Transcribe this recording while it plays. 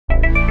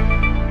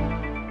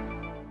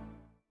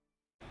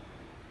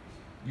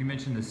You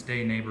mentioned the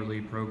Stay Neighborly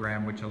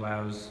program, which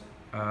allows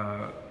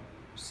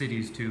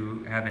cities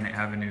to have an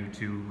avenue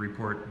to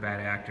report bad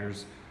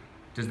actors.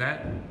 Does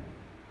that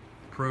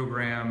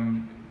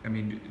program, I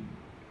mean,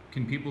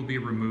 can people be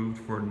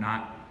removed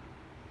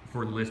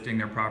for listing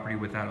their property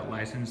without a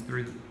license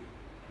through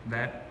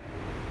that?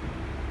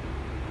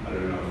 I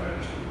don't know if I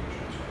understand the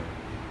question,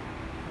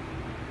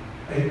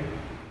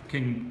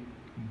 sorry.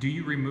 Do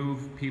you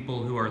remove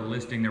people who are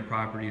listing their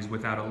properties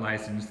without a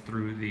license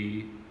through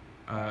the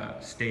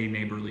Stay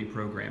Neighborly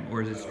program,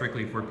 or is it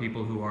strictly for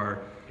people who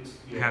are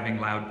having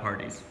loud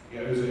parties?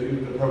 Yeah,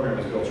 the program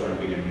is built around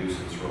being a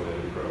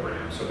nuisance-related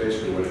program. So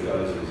basically, what it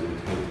does is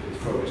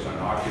it's focused on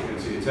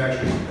occupancy. It's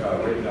actually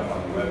written up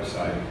on the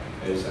website.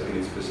 I think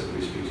it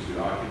specifically speaks to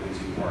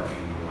occupancy,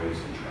 parking, noise,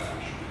 and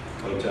trash.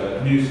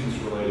 But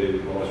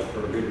nuisance-related laws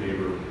for good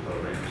neighbor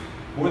programs.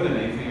 More than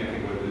anything, I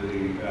think what the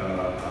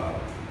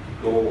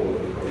goal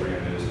of the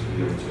program is to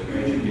be able to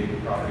educate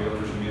the property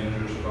owners and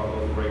managers about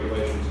local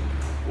regulations,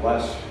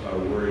 less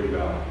worried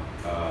about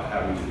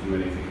having to do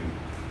anything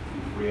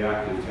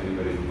reactive to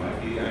anybody who might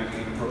be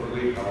acting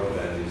inappropriately. However,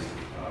 that is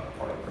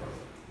part of the program.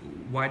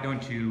 Why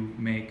don't you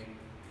make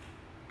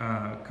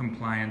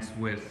compliance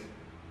with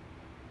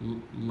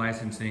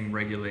licensing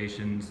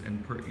regulations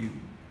and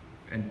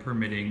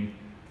permitting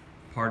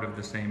part of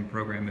the same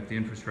program if the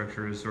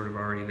infrastructure is sort of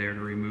already there to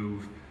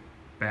remove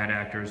bad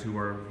actors who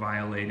are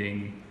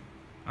violating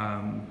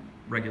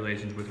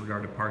regulations with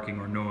regard to parking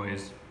or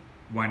noise?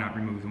 Why not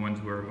remove the ones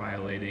who are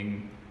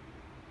violating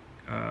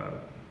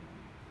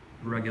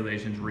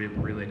regulations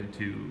related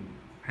to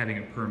having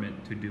a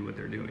permit to do what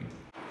they're doing?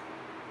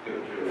 To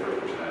refer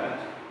to that,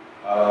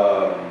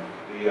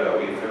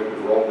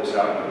 we've rolled this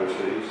out in other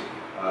cities.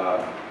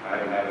 I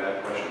haven't had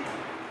that question.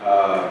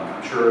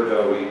 I'm sure,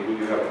 though, we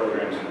do have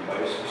programs in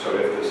place. So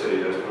if the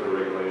city does put a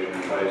regulation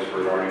in place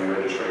regarding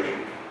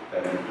registration,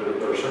 then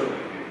there's certainly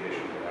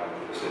communication we have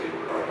with the city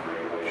regarding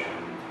regulation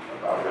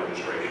about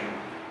registration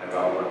and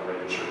about what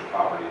registered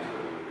properties that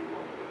we would be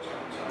working with us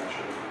on. So I'm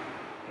sure.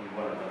 And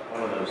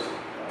one of those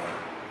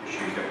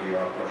issues that we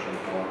are pushing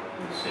for,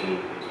 and the city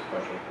is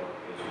pushing for,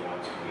 is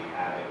once we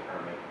have a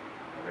permit,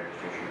 a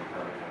registration and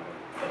permit number,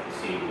 that the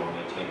city will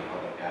maintain a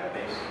public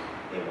database.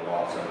 They will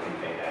also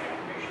convey that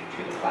information to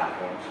the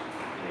platforms.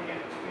 And again,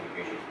 it's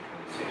communications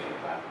between the city and the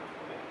platforms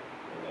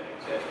that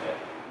exist at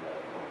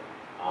another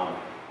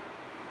point.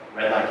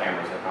 Red light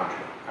cameras are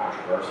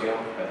controversial,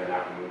 but they're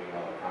not removing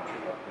all the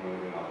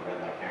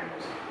red light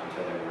cameras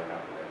until they work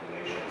out the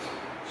regulations.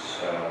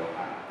 So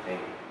I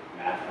think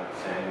Matt's not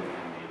saying,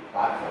 and the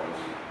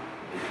platforms,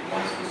 is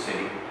once the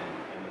city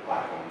and the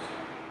platforms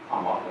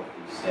come up with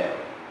the set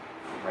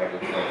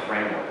regulatory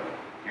framework,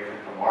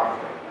 different from our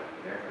framework,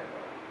 their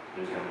framework,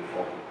 there's going to be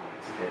full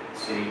compliance. The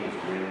city is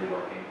really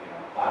working, and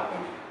our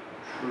platforms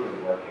are truly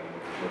working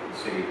with the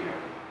city here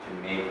to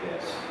make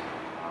this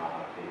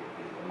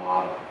the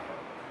model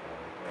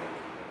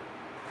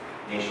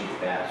nation's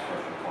best for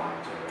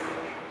compliance and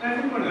regulation.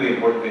 I think one of the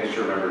important things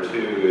to remember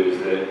too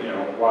is that,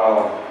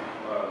 while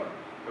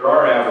there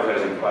are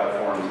advertising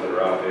platforms that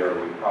are out there,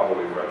 we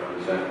probably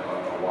represent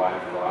a wide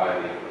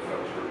variety of the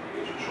folks who are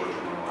engaged in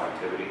short-term rental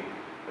activity.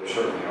 There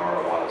certainly are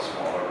a lot of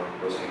smaller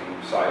listing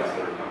sites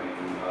that are coming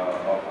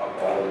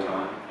up all the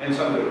time, and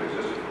some that have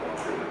existed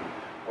for longer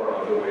or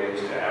other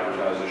ways to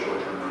advertise a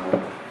short-term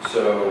rental.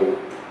 So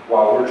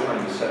while we're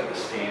trying to set the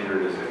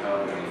standard as a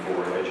company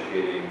for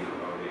educating,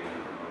 promoting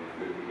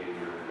good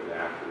behavior, good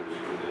actors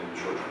within the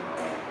short-term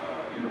rental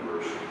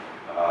universe,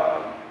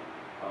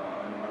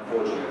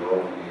 unfortunately we're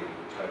only able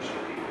to touch the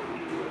people who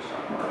do this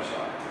on our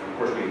side. And of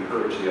course we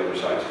encourage the other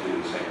sites to do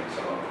the same, and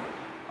some of them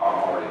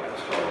already have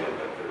started,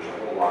 but there's a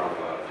whole lot of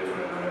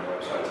different internet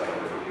websites out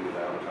there for people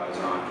to advertise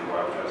on, people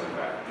advertising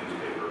back in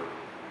newspaper,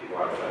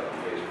 people advertising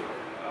on Facebook.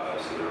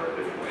 So there are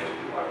different ways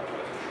people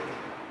advertise in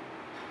short-term.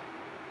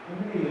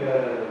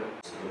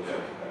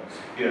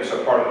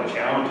 So part of the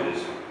challenge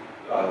is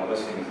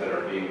listings that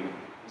are being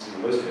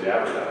listed,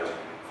 advertised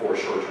for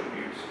short-term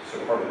use.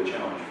 So part of the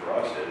challenge for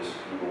us is,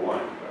 number one,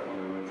 when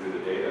we went through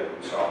the data,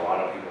 we saw a lot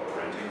of people are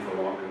renting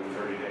for longer than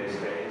 30 days.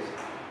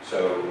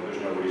 So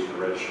there's no reason to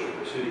register with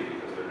the city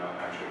because they're not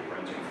actually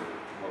renting for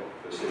what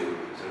the city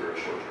would consider a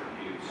short-term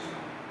use.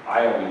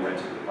 I only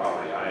rented the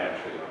property I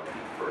actually owned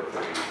for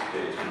 30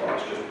 days plus,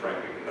 just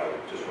frankly because I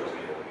just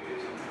wasn't able to be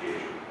as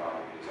engaged with the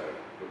property as I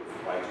would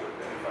have liked to have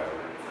been if I were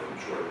renting for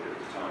shorter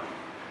periods of time.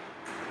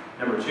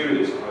 Number two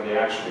is, are they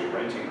actually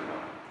renting or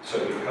not? So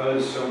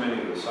because so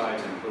many of the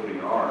sites, including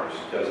ours,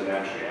 doesn't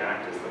actually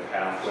act as the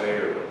pathway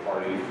or the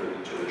party to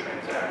the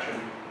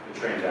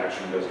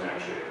transaction doesn't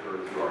actually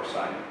occur through our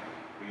site.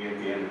 We, at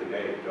the end of the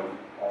day, don't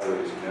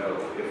always know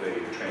if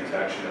a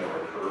transaction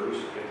ever occurs,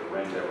 if the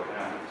rent ever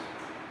happens.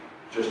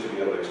 Just to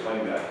be able to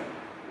explain that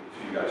to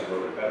you guys a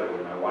little bit better,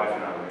 when my wife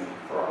and I went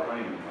for our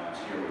honeymoon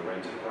last year, we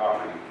rented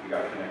property. We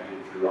got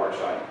connected through our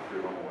site,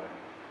 through HomeAway.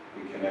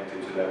 We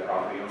connected to that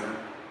property owner.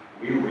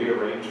 We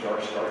rearranged our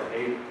start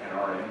date and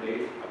our end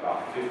date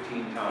about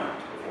 15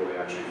 times before we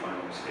actually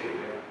finally stayed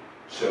there.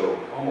 So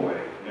HomeAway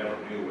never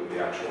knew what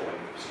the actual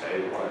length of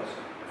stay was.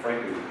 And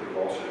frankly, we could have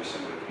also just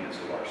simply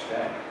canceled our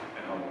stay,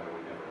 and HomeAway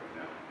would never have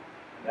known.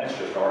 And that's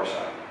just our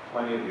side.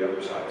 Plenty of the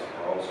other sites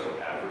are also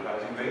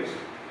advertising based.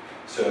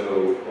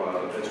 So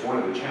that's one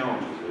of the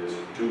challenges is,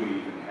 do we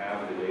even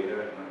have the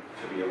data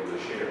to be able to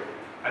share?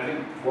 I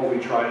think what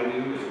we try to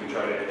do is we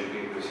try to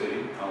educate the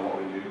city on what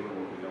we do and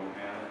what we don't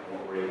have, and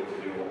what we're able to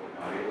do and what we're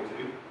not able to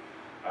do.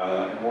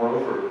 And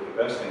moreover, the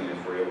best thing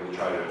is we're able to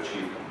try to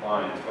achieve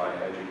compliance by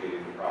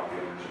educating the property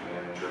owners and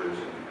managers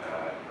and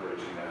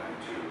encouraging them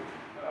to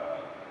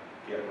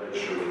get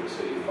registered with the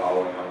city,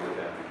 following up with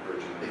them,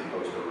 encouraging them to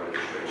post their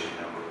registration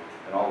number,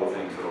 and all the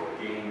things that will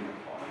gain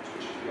compliance,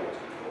 which is the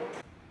ultimate goal.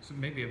 So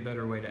maybe a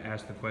better way to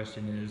ask the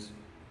question is,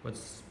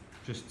 let's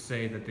just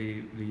say that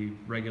the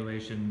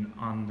regulation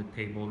on the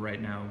table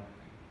right now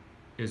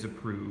is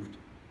approved.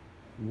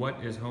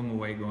 What is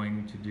HomeAway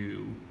going to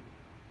do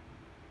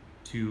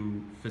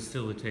to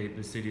facilitate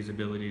the city's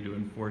ability to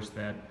enforce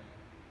that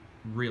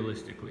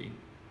realistically,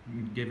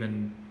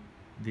 given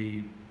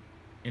the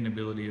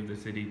inability of the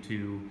city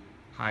to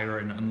hire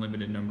an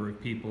unlimited number of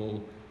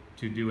people,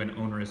 to do an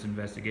onerous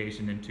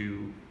investigation,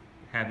 into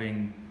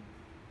having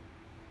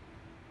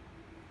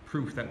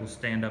proof that will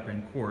stand up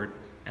in court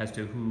as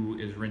to who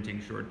is renting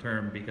short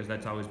term, because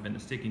that's always been the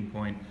sticking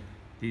point.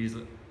 These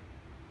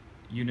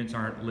units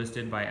aren't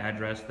listed by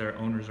address, their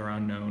owners are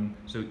unknown,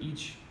 so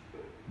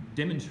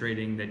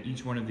demonstrating that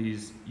each one of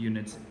these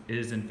units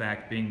is in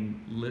fact being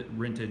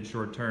rented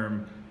short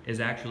term is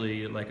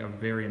actually like a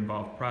very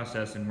involved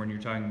process, and when you're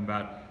talking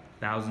about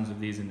thousands of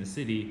these in the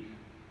city,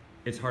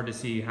 it's hard to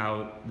see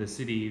how the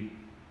city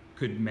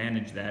could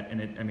manage that,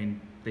 and I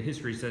mean, the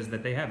history says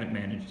that they haven't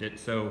managed it.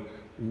 So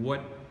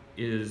what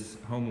is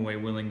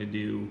HomeAway willing to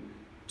do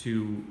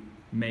to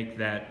make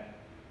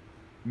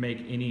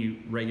any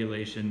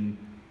regulation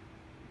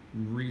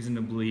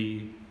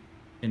reasonably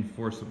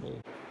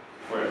enforceable?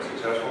 Where it's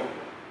successful?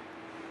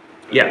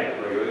 Yeah.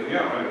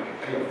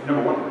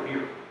 Number one, we're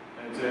here.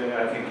 And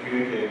I think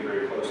communicating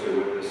very closely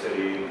with the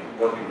city,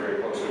 working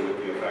very closely with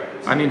the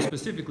affected. I mean,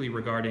 specifically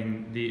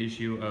regarding the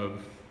issue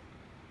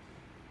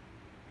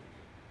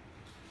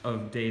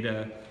of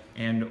data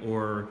and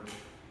or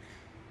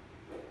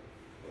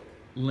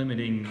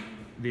limiting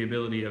the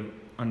ability of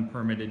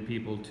unpermitted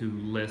people to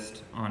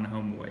list on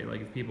HomeAway.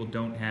 Like if people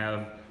don't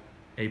have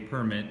a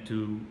permit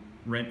to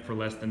rent for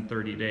less than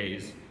 30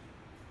 days,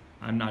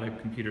 I'm not a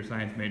computer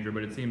science major,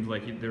 but it seems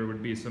like there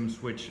would be some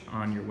switch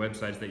on your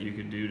websites that you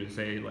could do to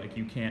say like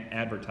you can't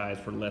advertise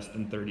for less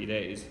than 30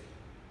 days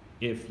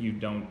if you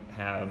don't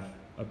have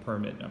a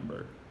permit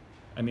number.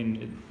 I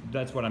mean,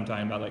 that's what I'm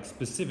talking about, like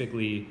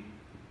specifically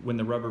when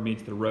the rubber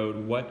meets the road,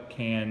 what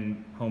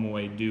can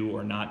HomeAway do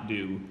or not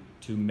do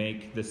to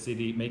make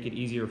it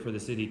easier for the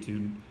city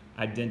to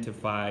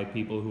identify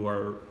people who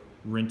are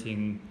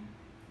renting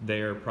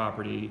their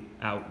property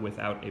out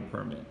without a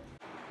permit?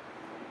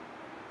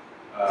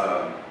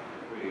 I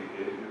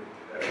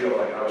feel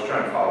like I was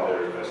trying to follow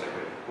there as best I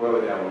could. Boil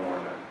it down one more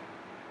time.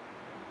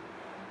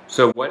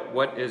 So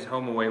what is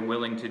HomeAway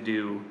willing to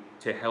do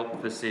to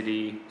help the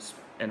city,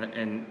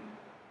 and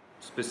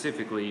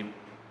specifically,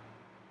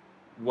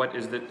 what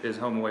is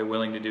HomeAway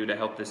willing to do to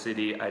help the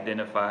city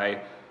identify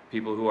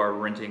people who are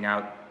renting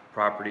out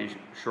property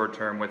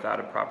short-term without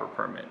a proper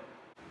permit?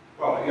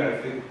 Well, yeah, I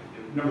think,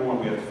 number one,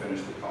 we have to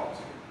finish the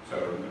policy. So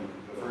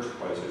the first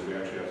place is we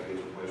actually have to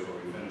get to a place where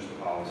we finish the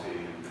policy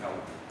and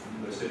help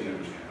the city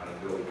understand how to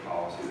build a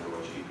policy that will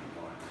achieve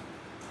compliance.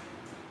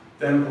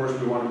 Then, of course,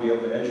 we want to be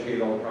able to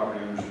educate all the property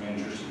owners and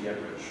managers to get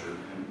registered,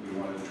 and we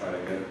want to try to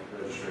get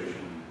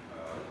registration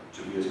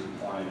to be as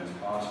compliant as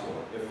possible.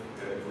 If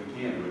we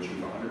can, to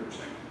achieve 100%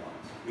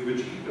 compliance. We've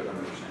achieved 100%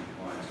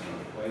 compliance in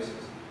other places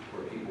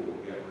where people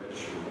will get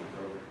registered with the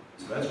program.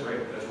 So that's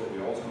great. That's what we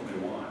ultimately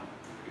want,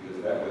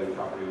 because that way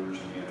property owners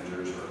and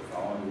managers are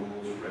following the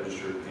rules,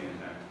 registered, paying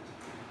taxes.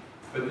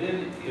 But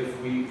then if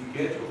we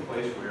get to a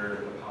place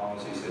where the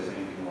policy says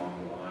anything along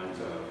the lines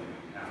of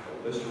you have to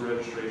list a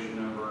registration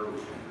number,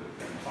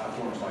 and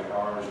platforms like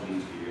ours need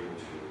to be able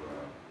to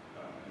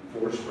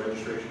enforce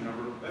registration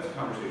number, that's a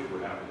conversation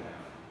we're happy to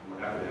have. And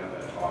we're happy to have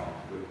that talk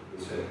with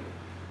the city.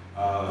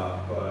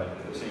 But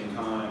at the same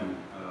time,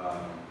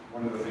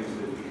 one of the things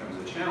that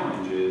becomes a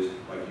challenge is,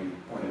 like you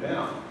pointed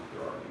out,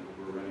 there are people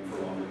who are renting for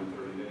longer than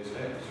 30 days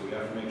stay. So we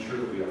have to make sure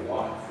that we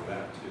allot for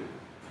that too.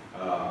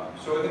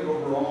 So I think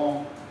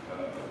overall,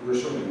 we're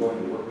certainly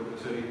willing to work with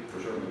the city.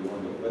 We're certainly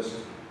willing to list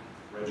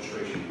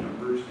registration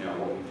numbers. Now,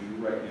 what we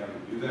do right now to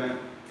do that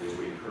is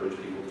we encourage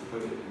people to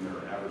put it in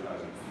their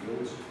advertising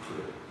fields,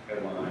 for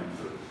headlines,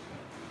 or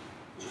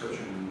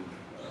description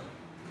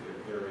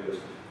areas,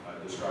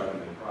 describing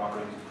their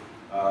properties.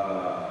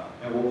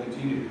 And we'll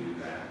continue to do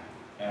that.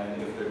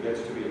 And if there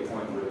gets to be a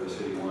point where the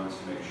city wants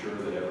to make sure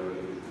that everybody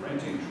who's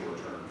renting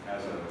short-term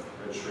has a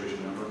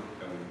registration number,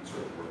 then we can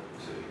certainly work with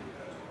the city.